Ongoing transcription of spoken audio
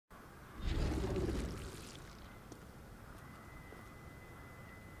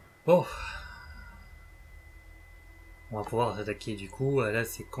Bon, on va pouvoir attaquer du coup à la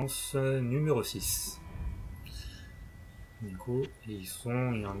séquence numéro 6. Du coup, il y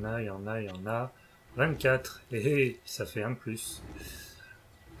en a 24, et ça fait un plus.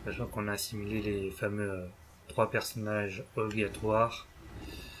 Sachant qu'on a assimilé les fameux 3 personnages obligatoires.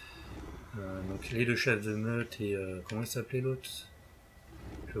 Donc les 2 chefs de meute et comment il s'appelait l'autre?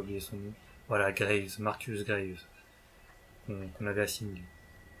 J'ai oublié son nom. Voilà, Graves, Marcus Graves, qu'on avait assimilé.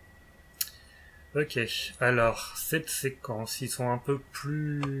 Ok, alors cette séquence, ils sont un peu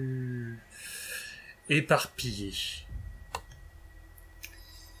plus éparpillés.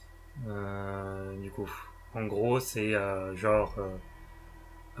 Du coup, en gros, c'est genre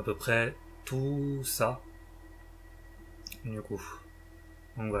à peu près tout ça. Du coup,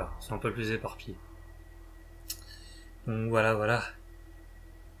 donc voilà, c'est un peu plus éparpillé. Donc voilà.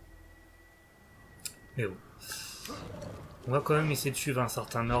 Mais bon, on va quand même essayer de suivre un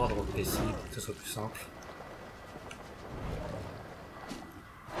certain ordre précis pour que ce soit plus simple.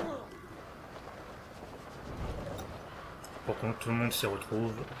 Pour que tout le monde s'y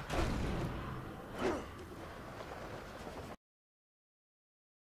retrouve.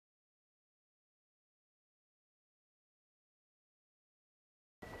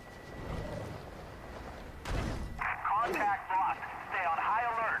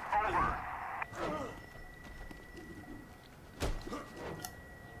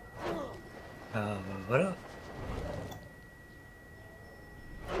 Voilà.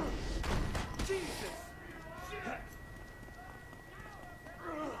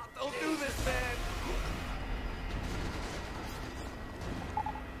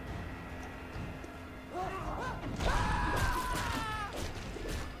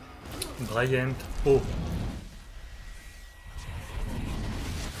 Bryant, oh.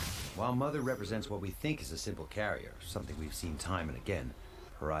 While Mother represents what we think is a simple carrier, something we've seen time and again,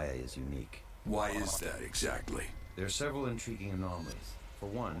 Pariah is unique. Why is that exactly? There are several intriguing anomalies. For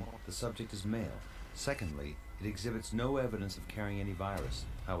one, the subject is male. Secondly, it exhibits no evidence of carrying any virus.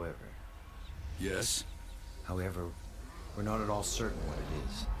 However... Yes? However, we're not at all certain what it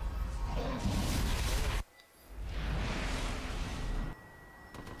is.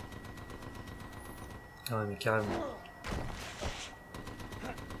 Ah mais carrément.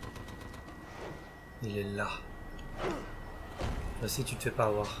 Il est là. Vas-y, tu te fais pas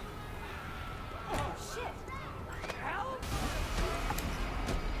avoir.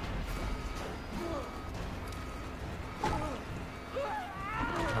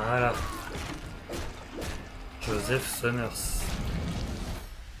 Voilà. Joseph Summers.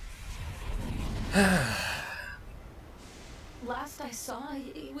 Last I saw,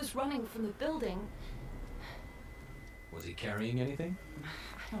 he was running from the building. Was he carrying anything?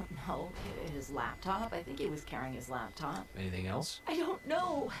 I don't know. His laptop. I think he was carrying his laptop. Anything else? I don't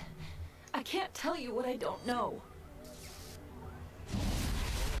know. I can't tell you what I don't know.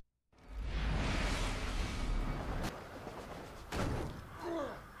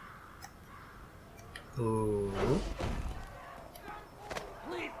 Oh.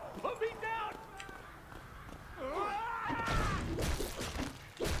 Please put me down.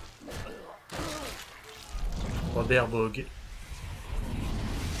 Robert Bogue.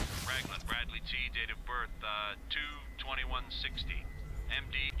 Raglan Bradley T, date of birth 2/21/60.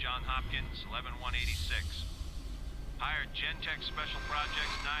 MD John Hopkins 11/186. Hired Gentech Special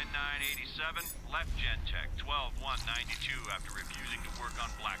Projects 9987. Left Gentech 12/1/92 after refusing to work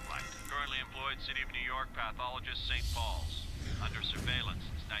on Blacklight. Currently employed City of New York pathologist St. Paul's. Under surveillance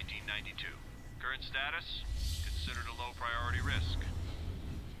since 1992. Current status considered a low priority risk.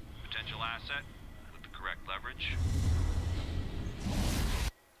 Potential asset with the correct leverage.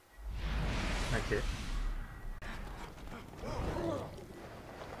 Ok.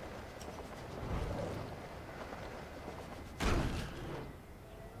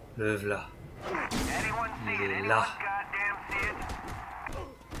 Le v'là. Il est là.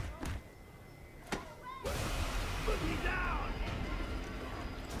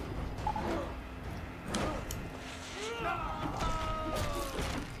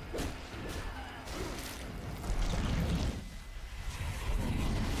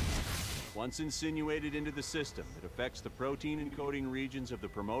 Once insinuated into the system, it affects the protein encoding regions of the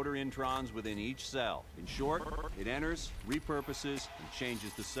promoter introns within each cell. In short, it enters, repurposes, and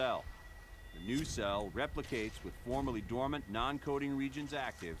changes the cell. The new cell replicates with formerly dormant non-coding regions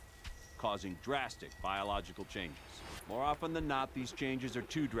active, causing drastic biological changes. More often than not, these changes are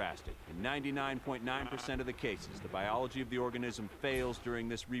too drastic. In 99.9% of the cases, the biology of the organism fails during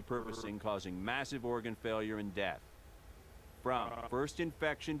this repurposing, causing massive organ failure and death. From first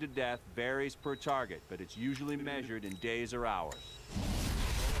infection to death varies per target, but it's usually measured in days or hours.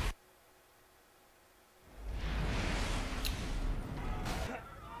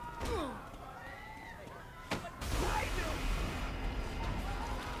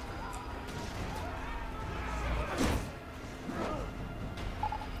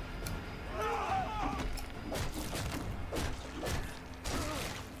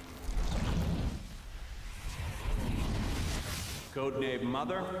 codename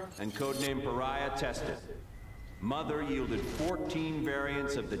Mother and codename Pariah tested. Mother yielded 14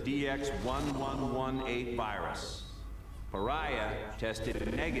 variants of the DX1118 virus. Pariah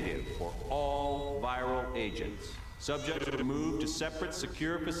tested negative for all viral agents. Subjects were moved to separate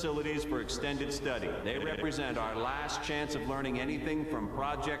secure facilities for extended study. They represent our last chance of learning anything from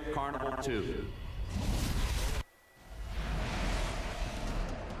Project Carnival 2.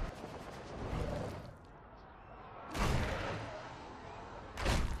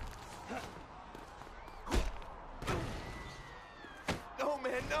 No,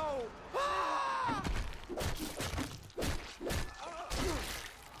 man, no! Ah!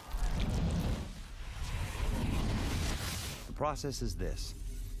 The process is this.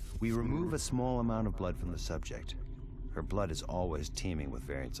 We remove a small amount of blood from the subject. Her blood is always teeming with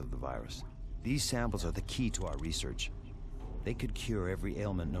variants of the virus. These samples are the key to our research. They could cure every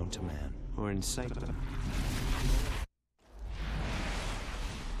ailment known to man. Or incite them.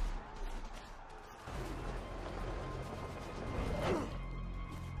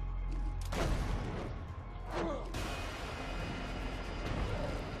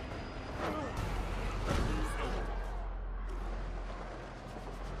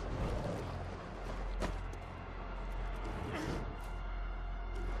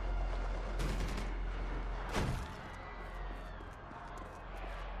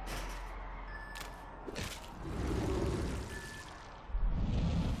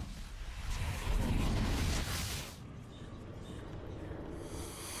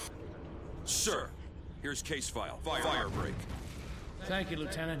 Sir, here's case file. Fire break. Thank you,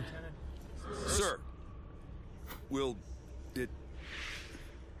 Lieutenant. Sir, will it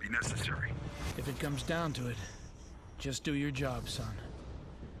be necessary? If it comes down to it, just do your job, son.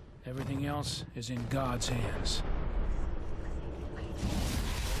 Everything else is in God's hands.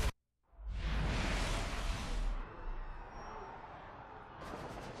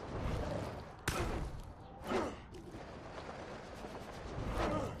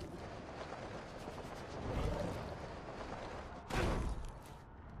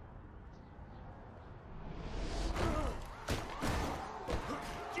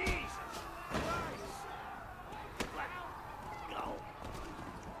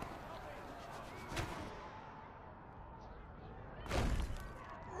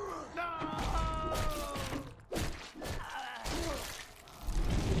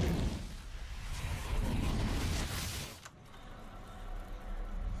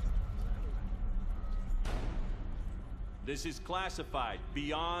 This is classified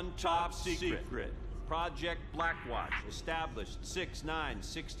beyond top secret. Project Blackwatch, established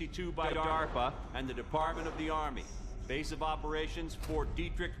 6/9/62 by DARPA and the Department of the Army. Base of operations, Fort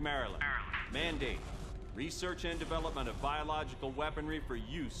Detrick, Maryland. Mandate, research and development of biological weaponry for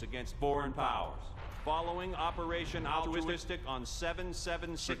use against foreign powers. Following Operation Altruistic on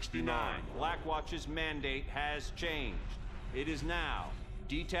 7/7/69, Blackwatch's mandate has changed. It is now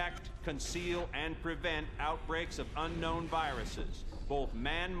detect, conceal, and prevent outbreaks of unknown viruses, both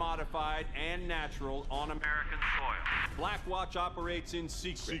man-modified and natural, on American soil. Blackwatch operates in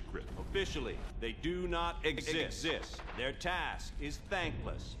secret. Officially, they do not exist. Their task is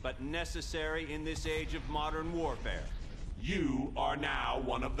thankless, but necessary in this age of modern warfare. You are now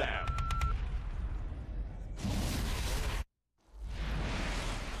one of them.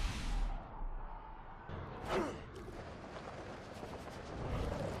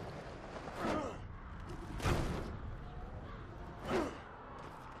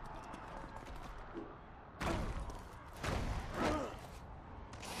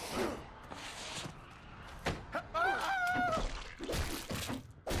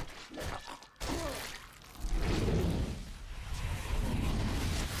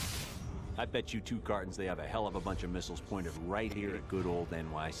 I bet you 2 cartons they have a hell of a bunch of missiles pointed right here at good old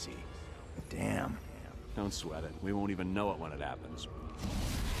NYC. Damn. Don't sweat it. We won't even know it when it happens.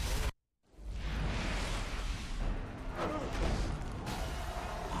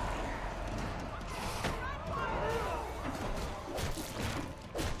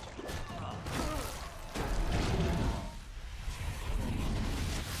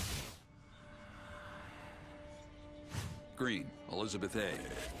 Green, Elizabeth A.,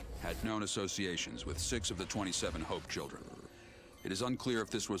 had known associations with 6 of the 27 Hope children. It is unclear if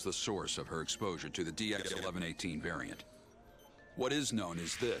this was the source of her exposure to the DX1118 variant. What is known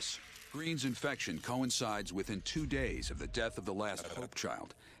is this. Green's infection coincides within 2 days of the death of the last Hope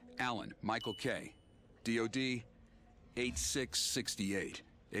child, Alan Michael K., DOD 8668,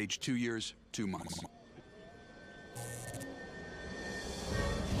 age 2 years, 2 months.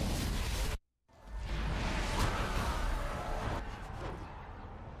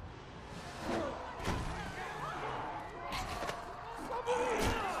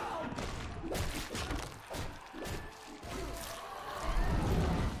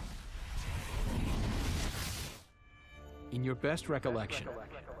 your best recollection,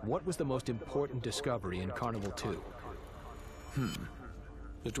 what was the most important discovery in Carnival 2?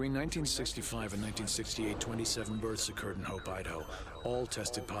 Between 1965 and 1968, 27 births occurred in Hope, Idaho. All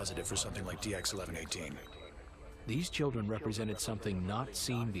tested positive for something like DX1118. These children represented something not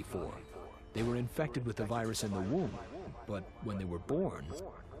seen before. They were infected with the virus in the womb, but when they were born...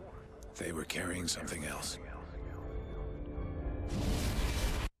 They were carrying something else.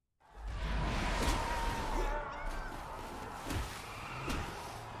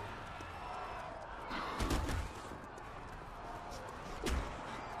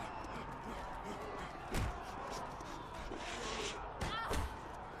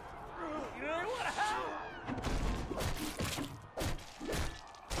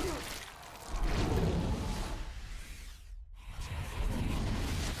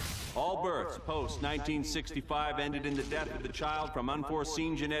 All births post-1965 ended in the death of the child from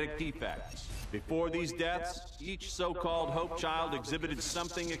unforeseen genetic defects. Before these deaths, each so-called Hope child exhibited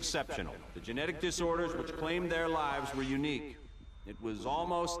something exceptional. The genetic disorders which claimed their lives were unique. It was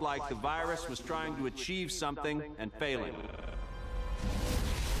almost like the virus was trying to achieve something and failing.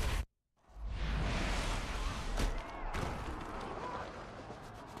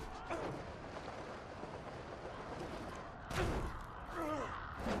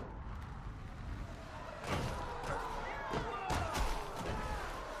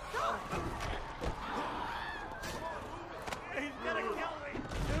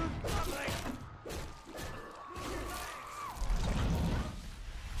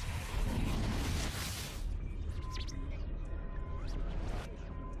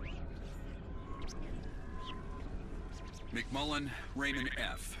 McMullen, Raymond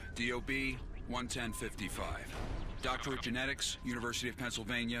F., DOB 11055. Doctor of Genetics, University of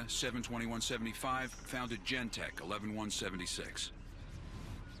Pennsylvania, 72175, founded Gentech 11176.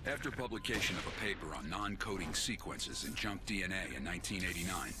 After publication of a paper on non-coding sequences in junk DNA in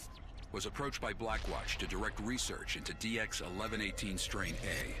 1989, was approached by Blackwatch to direct research into DX1118 strain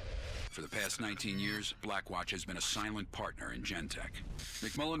A. For the past 19 years, Blackwatch has been a silent partner in Gentech.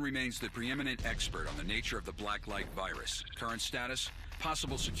 McMullen remains the preeminent expert on the nature of the Blacklight virus. Current status,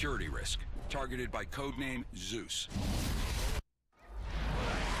 possible security risk, targeted by codename Zeus.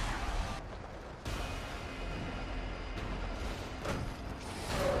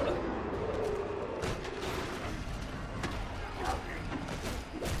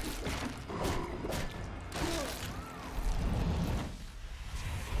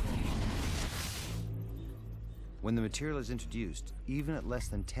 When the material is introduced, even at less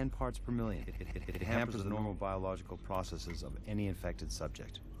than 10 parts per million, it hampers the normal biological processes of any infected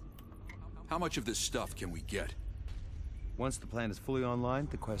subject. How much of this stuff can we get? Once the plant is fully online,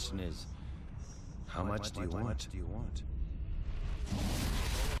 the question is, how much do you want?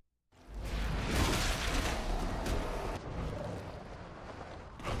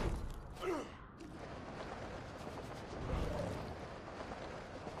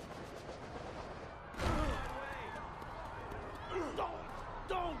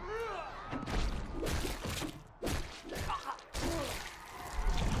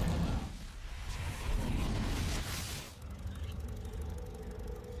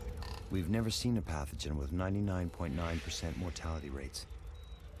 We've never seen a pathogen with 99.9% mortality rates.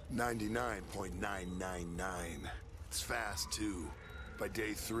 99.999. It's fast, too. By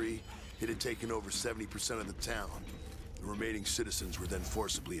day 3, it had taken over 70% of the town. The remaining citizens were then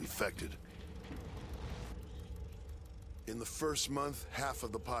forcibly infected. In the first month, half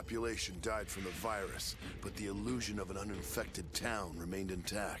of the population died from the virus, but the illusion of an uninfected town remained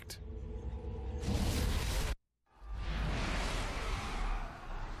intact.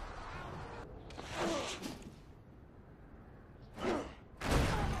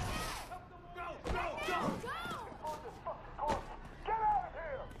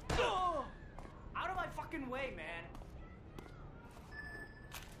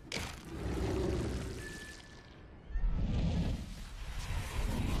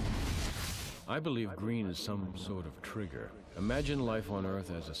 I believe green is some sort of trigger. Imagine life on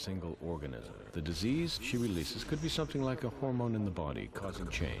Earth as a single organism. The disease she releases could be something like a hormone in the body, causing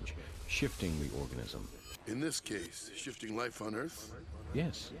change, shifting the organism. In this case, shifting life on Earth?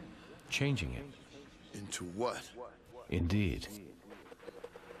 Yes, changing it. Into what? Indeed.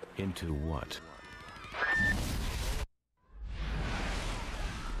 Into what?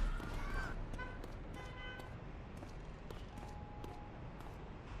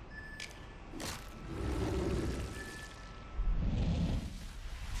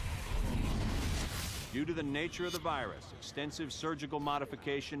 Due to the nature of the virus, extensive surgical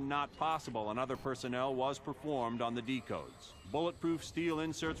modification not possible on other personnel was performed on the decodes. Bulletproof steel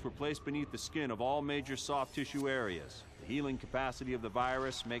inserts were placed beneath the skin of all major soft tissue areas. The healing capacity of the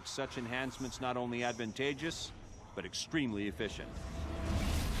virus makes such enhancements not only advantageous, but extremely efficient.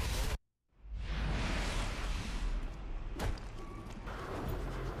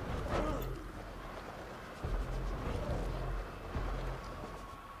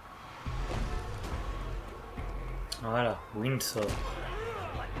 Voilà, Windsor.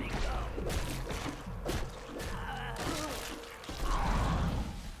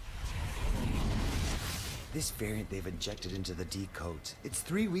 This variant they've injected into the decodes, it's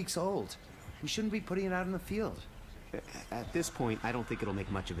 3 weeks old. We shouldn't be putting it out in the field. At this point, I don't think it'll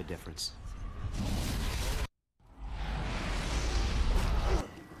make much of a difference.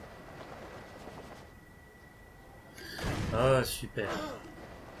 Ah, super.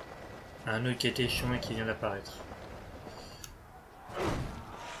 Un nœud qui était chiant et qui vient d'apparaître.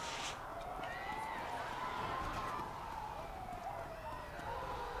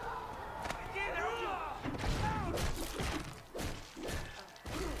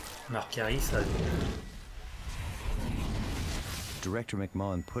 Marcari, ça. Director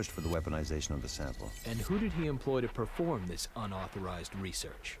McMullen pushed for the weaponization of the sample. And who did he employ to perform this unauthorized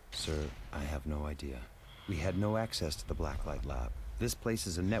research? Sir, I have no idea. We had no access to the Blacklight lab. This place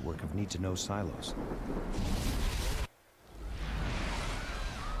is a network of need-to-know silos.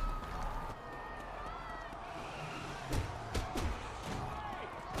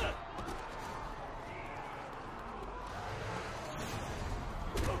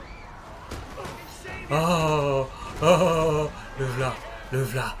 Oh, oh, le v'là, le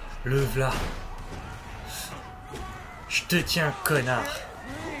v'là, le v'là. Je te tiens, connard.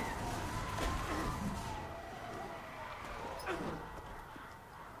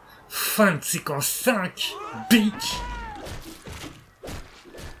 Fin de séquence 5, bitch.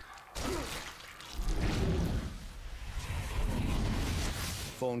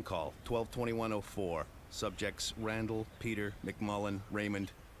 Phone call, 122104. Subjects Randall, Peter, McMullen,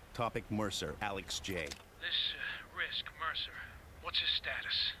 Raymond. Topic Mercer, Alex J. This Risk, Mercer, what's his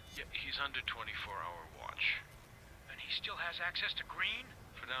status? Yeah, he's under 24-hour watch. And he still has access to Green?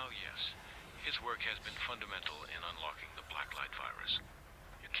 For now, yes. His work has been fundamental in unlocking the Blacklight virus.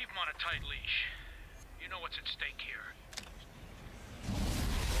 You keep him on a tight leash. You know what's at stake here.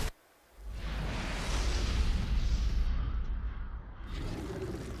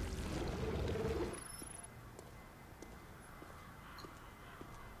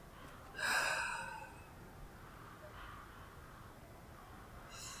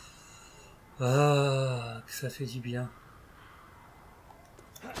 Ah, que ça fait du bien.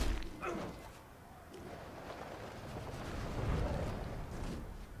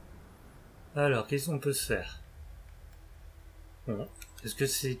 Alors, qu'est-ce qu'on peut se faire? Bon, est-ce que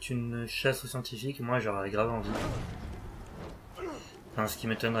c'est une chasse aux scientifiques? Moi, j'aurais grave envie. Enfin, ce qui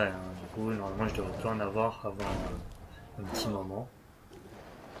m'étonnerait. Hein. Du coup, normalement, je devrais pas en avoir avant un petit moment.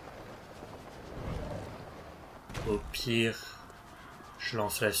 Au pire, je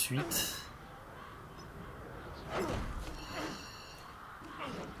lance la suite.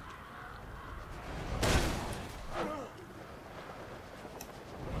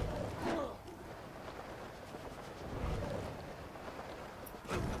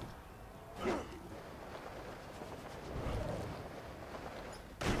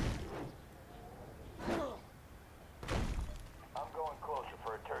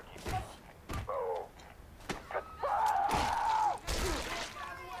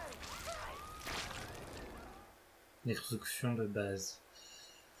 Instruction de base.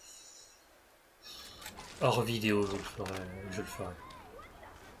 Hors vidéo, je le ferai.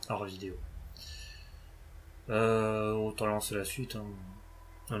 Hors vidéo. Autant lancer la suite, hein,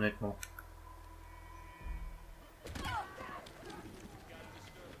 honnêtement.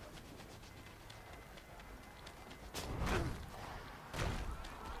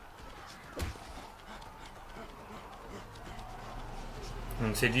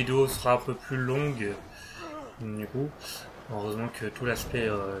 Donc cette vidéo sera un peu plus longue. Du coup, heureusement que tout l'aspect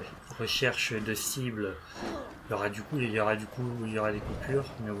recherche de cible, il y aura des coupures,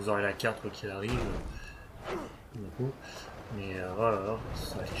 mais vous aurez la carte quoi qu'il arrive. Du coup, mais voilà,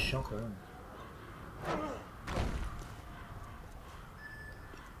 ça va être chiant quand même.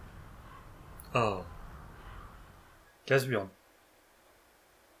 Oh, casse-bureau.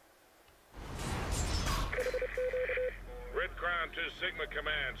 Sigma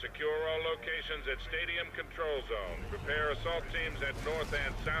Command, secure all locations at Stadium Control Zone. Prepare assault teams at north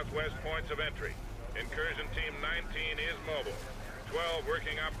and southwest points of entry. Incursion Team 19 is mobile. 12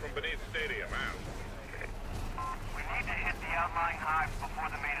 working up from beneath Stadium. Out. We need to hit the outlying hives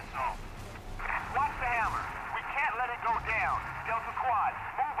before the main assault. Watch the hammer. We can't let it go down. Delta Squad,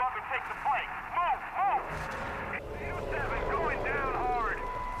 move up and take the flank. Move! Move!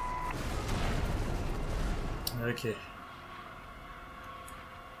 Ok.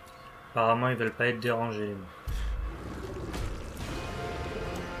 Apparemment, ils veulent pas être dérangés, les mecs.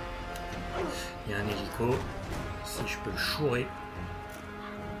 Il y a un hélico. Si je peux le chourer.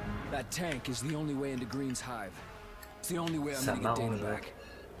 That tank is the only way into Green's hive. It's the only way I'm Ça gonna get Dana m'arrange. back.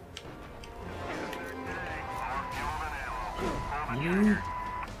 Il est où?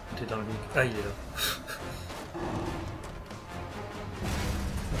 T'es dans le bouc. Ah, il est là.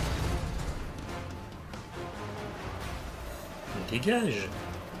 Mais dégage!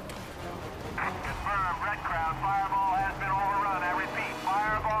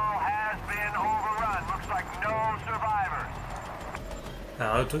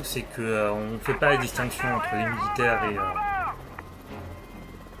 Alors le truc c'est que on fait pas la distinction entre les militaires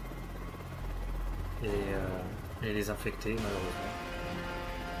et les infectés malheureusement.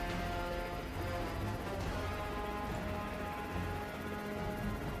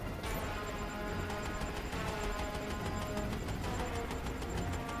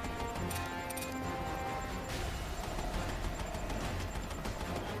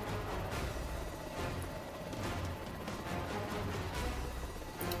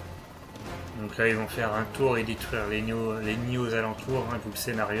 Donc là ils vont faire un tour et détruire les nids aux alentours, hein, vu le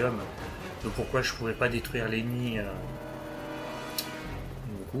scénario. Donc pourquoi je pouvais pas détruire les nids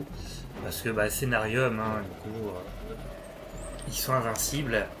du coup, parce que bah scénarium, hein, du coup ils sont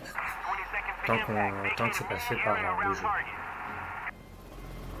invincibles tant que c'est pas fait par le jeu.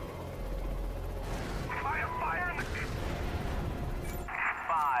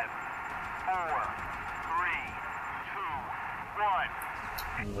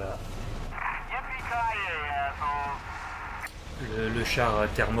 Donc, voilà. Le char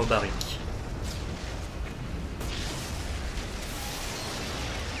thermobarique.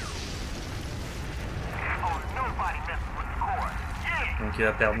 Donc il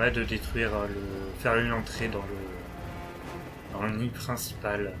va permettre de détruire faire une entrée dans le nid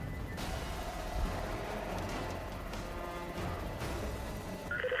principal.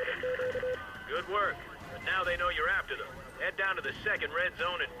 Good work. But now they know you're after them. Head down to the second red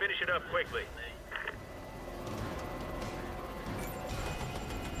zone and finish it up quickly.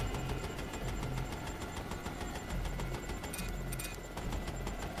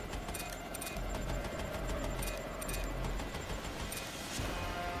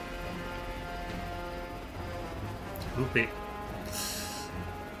 Loupé.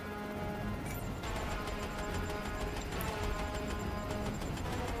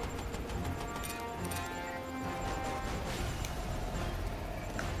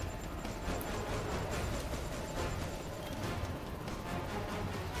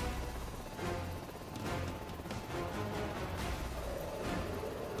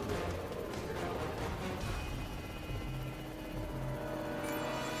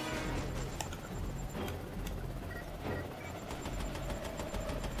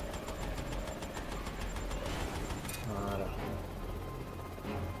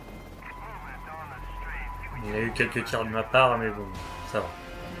 Il y a eu quelques tirs de ma part, mais bon, ça va.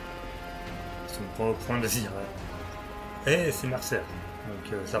 Ils sont pas au point de dire. Eh, c'est Mercer,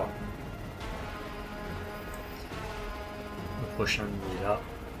 donc ça va. Le prochain il est là.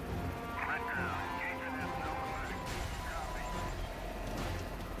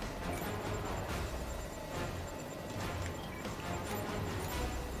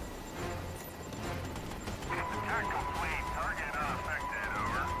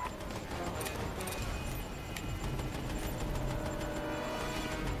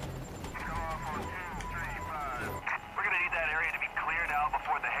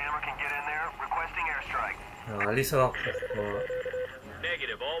 Alors allez savoir pourquoi.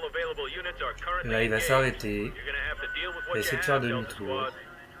 Là il va s'arrêter. Il va essayer de faire demi-tour.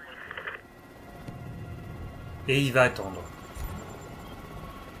 Et il va attendre.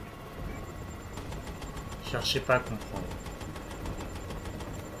 Cherchez pas à comprendre.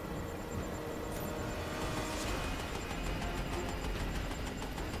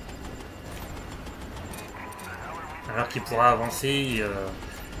 Alors qu'il pourra avancer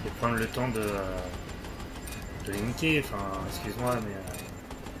et prendre le temps de les niquer, enfin excuse-moi mais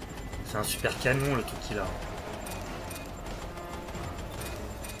c'est un super canon le truc qu'il a.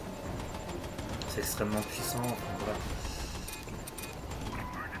 C'est extrêmement puissant, enfin, voilà.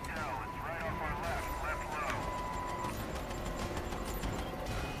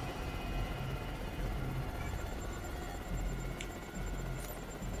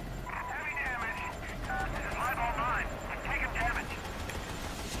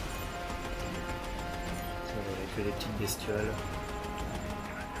 Que les petites bestioles.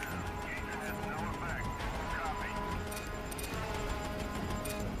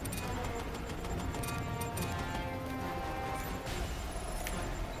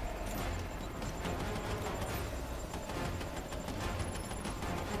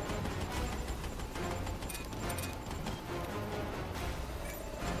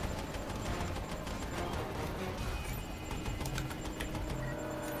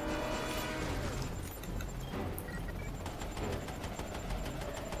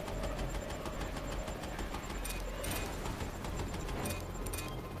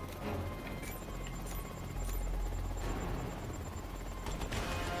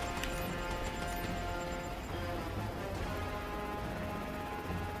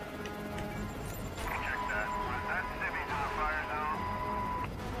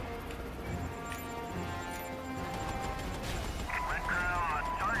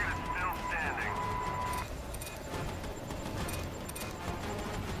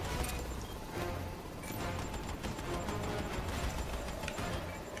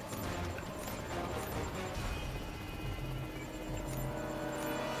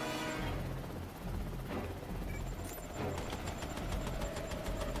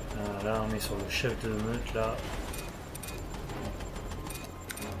 Là on est sur le chef de meute là.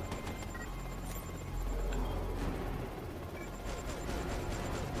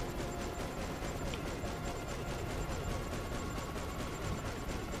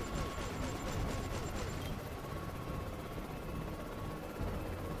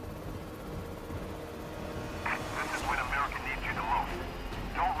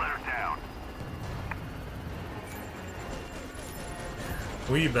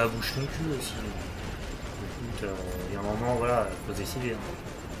 Oui, bah bouge ton cul aussi. Écoute, il y a un moment, voilà, faut décider. Hein.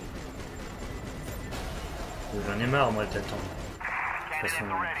 J'en ai marre, moi, de t'attendre. De toute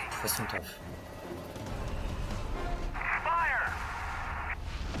façon, taf.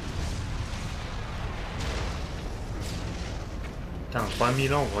 Putain,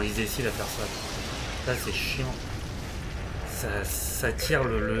 3000 ans pour qu'ils décident à faire ça. Ça, c'est chiant. Ça tire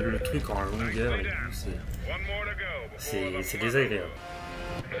le truc en longueur et tout, c'est désagréable.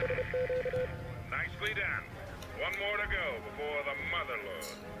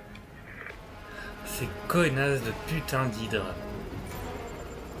 Ces connasses de putain d'hydre.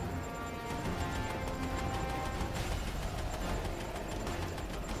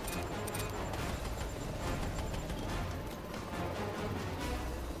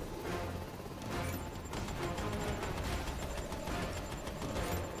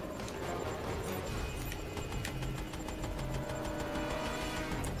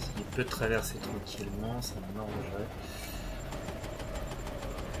 Peut traverser tranquillement, ça m'arrangerait.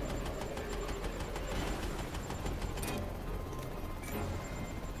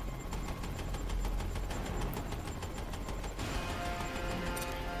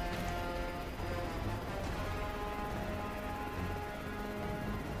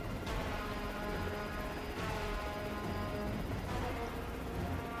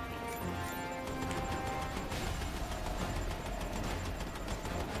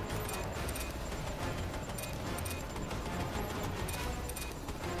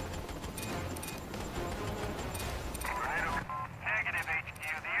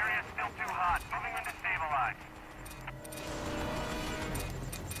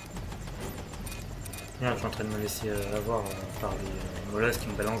 Je suis en train de me laisser avoir par les molosses qui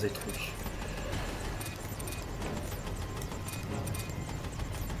me balancent des trucs.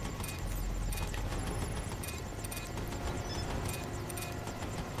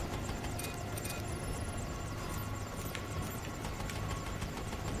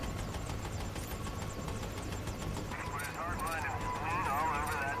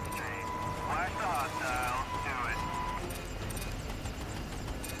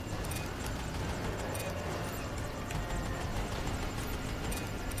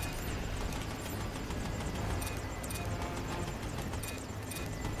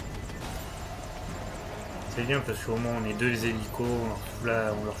 C'est bien parce qu'au moins on est deux hélicos, on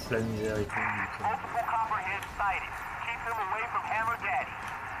leur fout la misère et tout.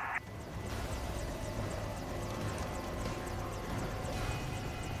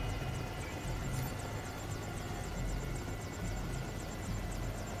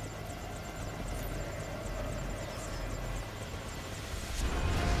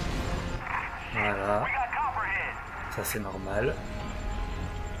 Voilà, ça c'est normal.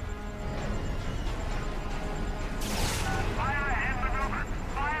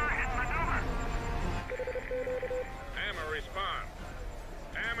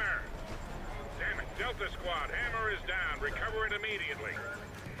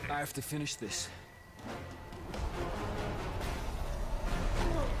 I have to finish this.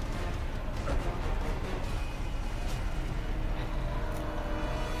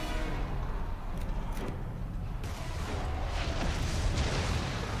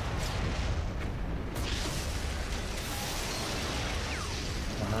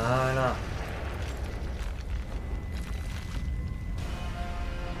 Voilà.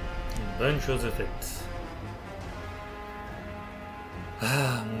 Une bonne chose de faite.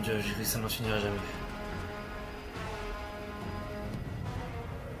 Ah mon dieu, j'ai cru que ça n'en finirait jamais.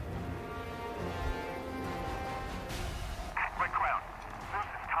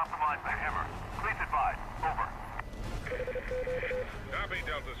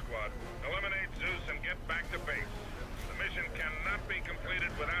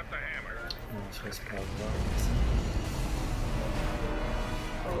 On se laisse pas avoir ici.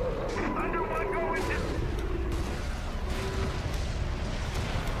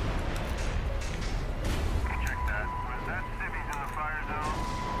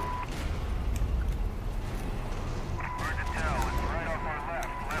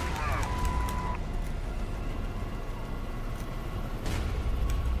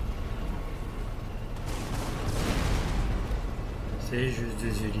 C'est juste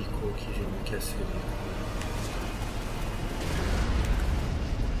des hélicos qui viennent me casser.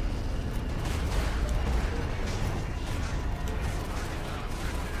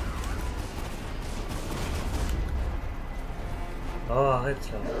 Oh,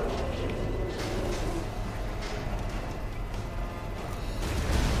 arrête là.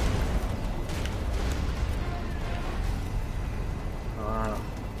 Voilà.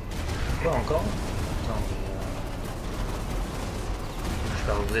 Quoi encore? Attends,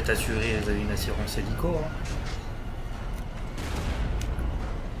 j'espère que vous êtes assuré, vous avez une assurance hélico. Hein.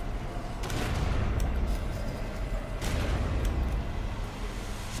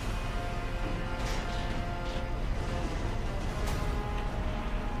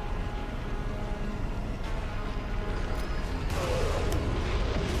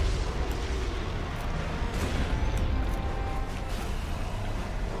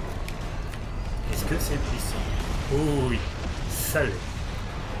 Que c'est puissant. Oh oui, ça l'est.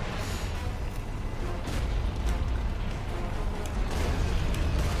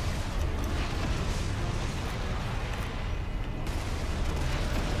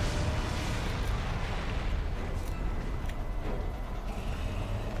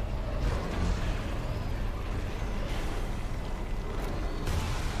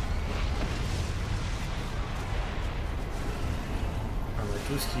 Ah bah,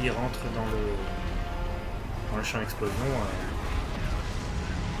 tout ce qui rentre dans le champ d'explosion.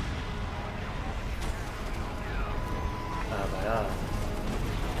 Ah bah là,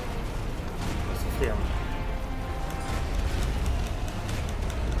 c'est fait. Hein.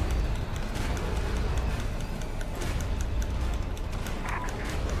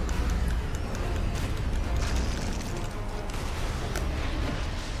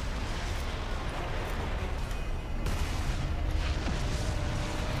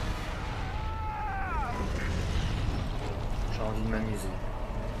 Envie de m'amuser.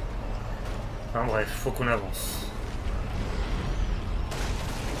 Enfin bref, faut qu'on avance.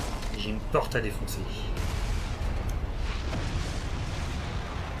 J'ai une porte à défoncer.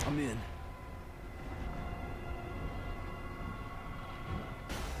 I'm in.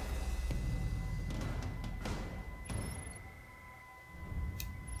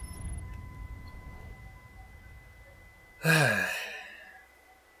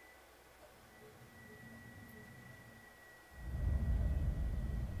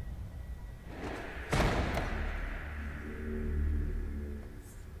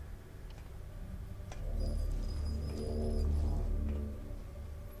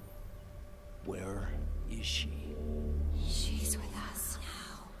 Where is she? She's with us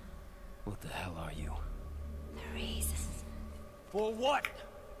now. What the hell are you? The reason. For what?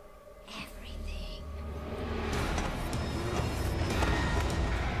 Everything.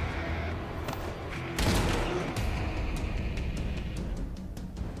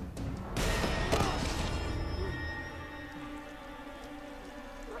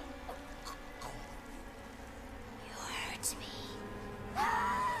 You hurt me.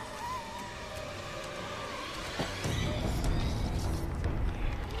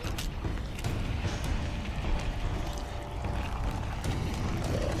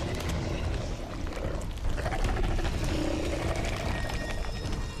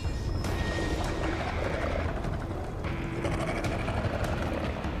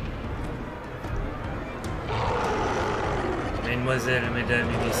 Mesdemoiselles, mesdames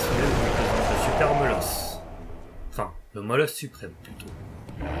et messieurs, je vous présente le super molosse. Enfin, le molosse suprême plutôt.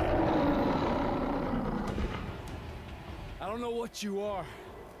 I don't know what you are,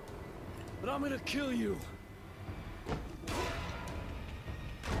 but I'm gonna kill you.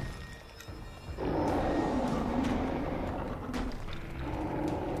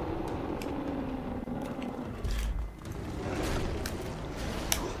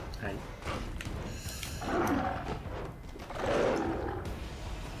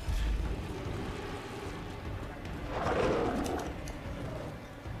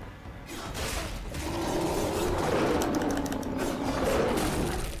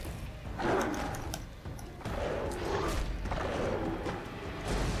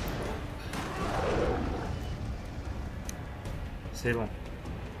 C'est bon.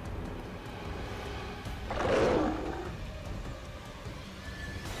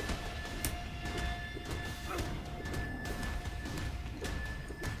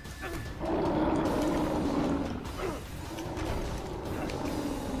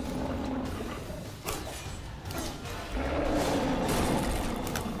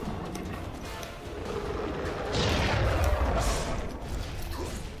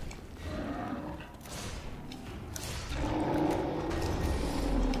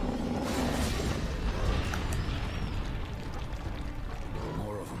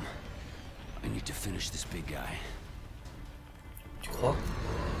 finish this big guy. Tu crois?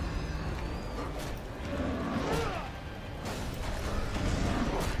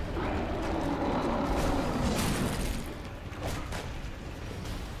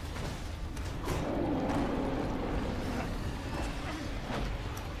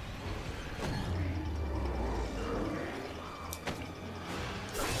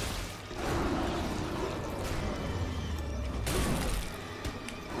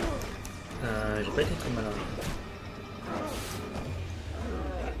 J'ai pas été très malin.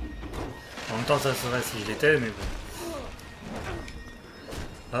 En même temps, ça serait si je l'étais, mais bon.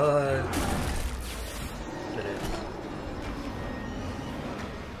 Ah ouais.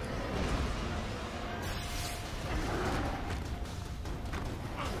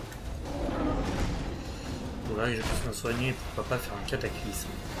 Bon là, je vais plus me soigner, pourquoi pas faire un cataclysme.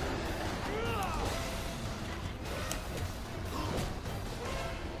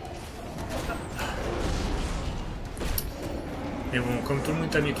 Mais bon, comme tout le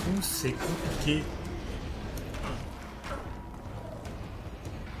monde est à mes trous, c'est compliqué.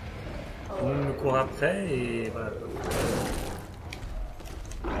 Tout le monde me court après et voilà.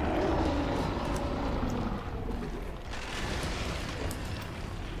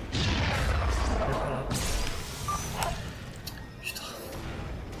 Putain.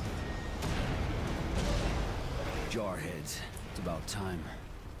 Jarheads. It's about time.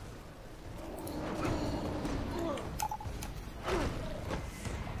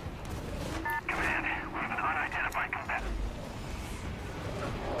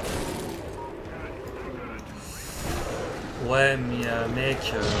 Ouais, mais mec,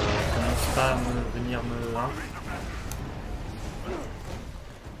 commence pas à venir me... Hein.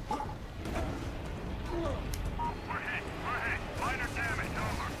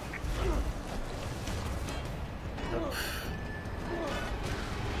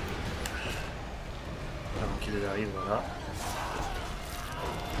 Avant qu'ils arrivent, voilà.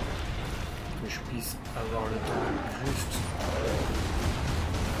 Que je puisse avoir le temps juste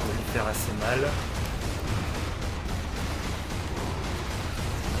de lui faire assez mal.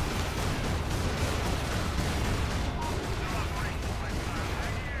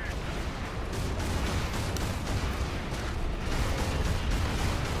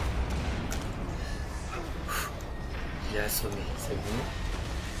 Assommé, c'est bon.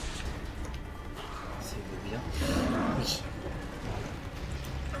 C'est bien. Oui.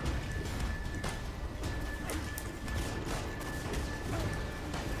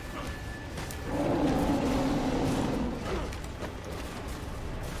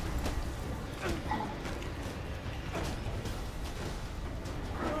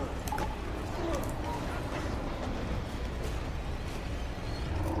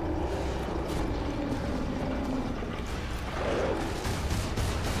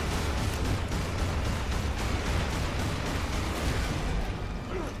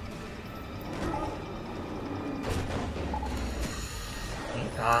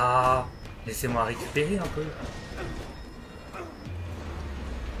 Ah, laissez-moi récupérer un peu.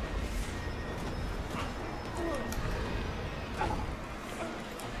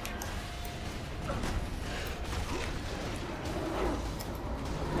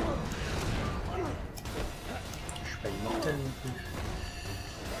 Je suis pas immortel non plus.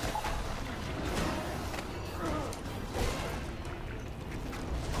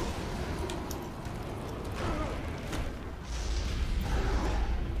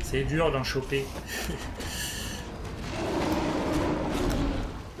 C'est dur d'en choper.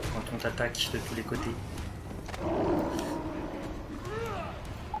 Quand on t'attaque de tous les côtés.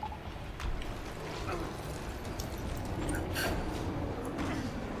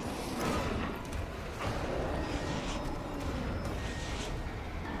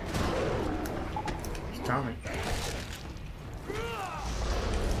 Putain, mais...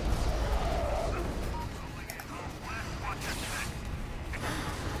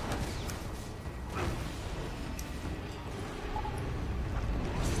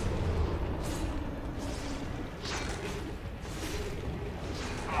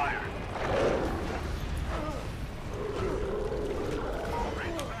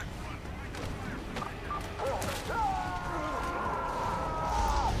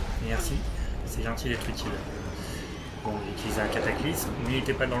 Merci, c'est gentil d'être utile. Bon, j'ai utilisé un cataclysme, mais il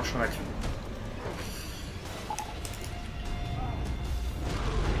n'était pas dans le champ d'action.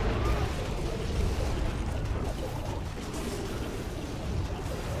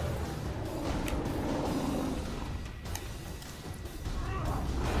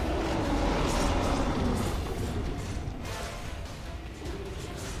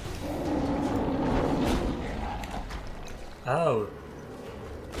 Ah,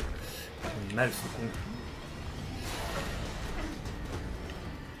 mal ce con.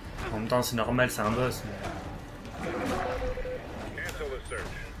 En même temps c'est normal, c'est un boss. Mais... Cancel the search.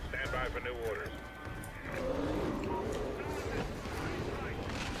 Stand by for new orders.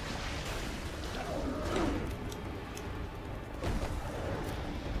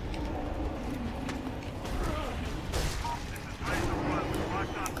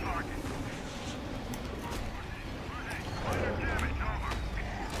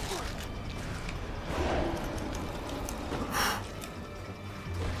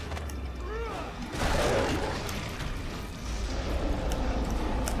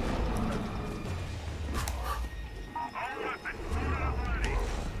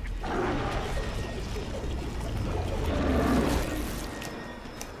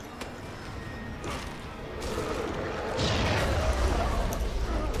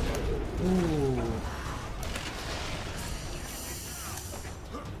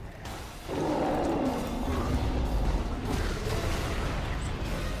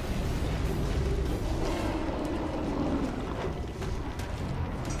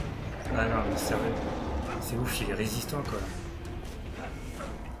 Ah non, mais sérieux, c'est ouf, il est résistant quoi.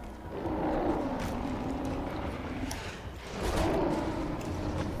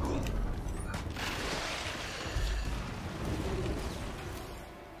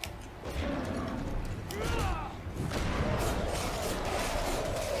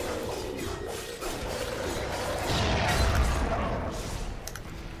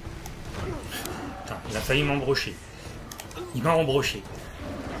 Putain, il a failli m'embrocher. Il m'a embroché.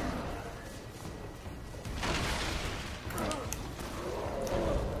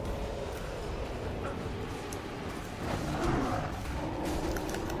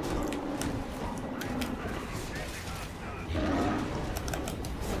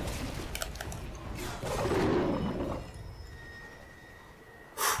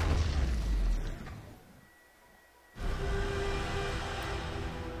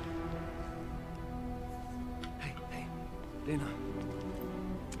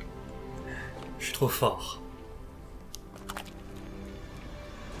 Je suis trop fort.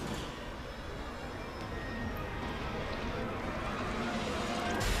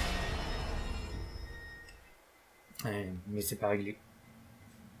 Ouais, mais c'est pas réglé.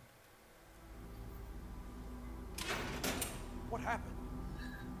 What happened?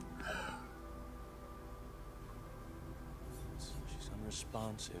 She's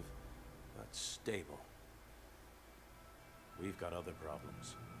unresponsive, but stable. We've got other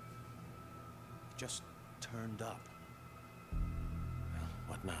problems. Just turned up. Well,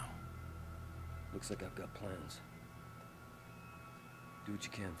 what now? Looks like I've got plans. Do what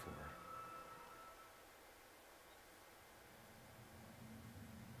you can for her.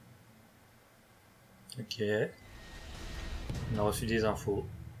 Ok. On a reçu des infos.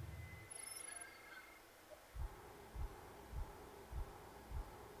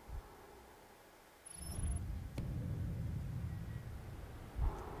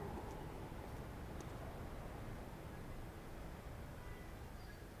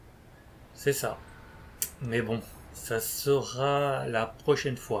 C'est ça. Mais bon, ça sera la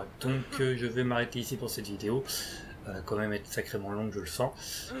prochaine fois. Donc je vais m'arrêter ici pour cette vidéo. Quand même être sacrément longue, je le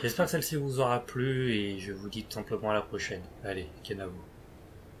sens. J'espère que celle-ci vous aura plu et je vous dis tout simplement à la prochaine. Allez, ken à vous.